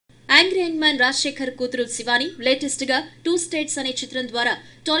Angry man Rajasekhar కూతురు Shivani latest గా 2 states అనే చిత్రం ద్వారా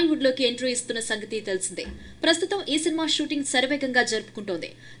టాలీవుడ్ లోకి ఎంట్రీ ఇస్తున్న సంగతి తెలిసిందే. ప్రస్తుతం ఈ సినిమా షూటింగ్ శరవేగంగా జరుపుకుంటోంది.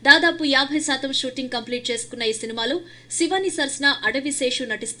 దాదాపు 50% షూటింగ్ కంప్లీట్ చేసుకున్న ఈ సినిమాలో శివాని సరసన అడవి శేషు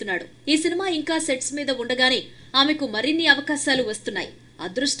నటిస్తున్నాడు. ఈ సినిమా ఇంకా సెట్స్ మీద ఉండగానే ఆమెకు మరిన్ని అవకాశాలు వస్తున్నాయి.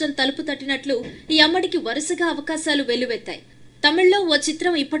 అదృష్టం తలుపు తట్టినట్లు ఈ అమ్మడికి వరుసగా అవకాశాలు వెల్లువెత్తాయి. తమిళ్లో ఓ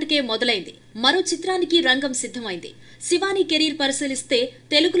చిత్రం ఇప్పటికే మొదలైంది. మరో చిత్రానికి రంగం సిద్ధమైంది. శివాని కెరీర్ పరిశీలిస్తే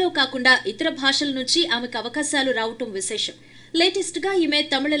తెలుగులో కాకుండా ఇతర భాషల నుంచి ఆమెకు అవకాశాలు రావటం విశేషం. లేటెస్ట్ గా ఈమె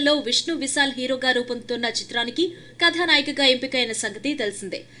తమిళంలో విష్ణు విశాల్ హీరోగా రూపొందుతున్న చిత్రానికి కథానాయికగా ఎంపికైన సంగతి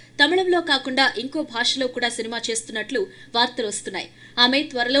తెలిసిందే. తమిళంలో కాకుండా ఇంకో భాషలో కూడా సినిమా చేస్తున్నట్లు వార్తలు వస్తున్నాయి. ఆమె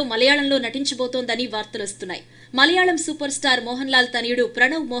త్వరలో మలయాళంలో నటించబోతోందని వార్తలు వస్తున్నాయి. మలయాళం సూపర్ స్టార్ మోహన్ లాల్ తనయుడు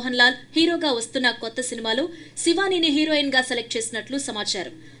ప్రణవ్ మోహన్ లాల్ హీరోగా వస్తున్న కొత్త సినిమాలో శివానీని హీరోయిన్ గా సెలెక్ట్ చేసినట్లు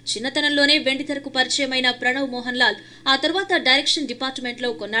సమాచారం. చిన్నతనంలోనే వెండితెరకు పరిచయమైన ప్రణవ్ మోహన్ లాల్ ఆ తర్వాత డైరెక్షన్ డిపార్ట్మెంట్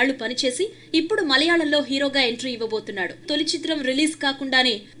లో కొన్నాళ్లు పనిచేసి ఇప్పుడు మలయాళంలో హీరోగా ఎంట్రీ ఇవ్వబోతున్నాడు. తొలి చిత్రం రిలీజ్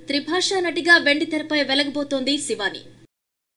కాకుండానే త్రిభాషా నటిగా వెండితెరపై వెలగబోతోంది శివాని.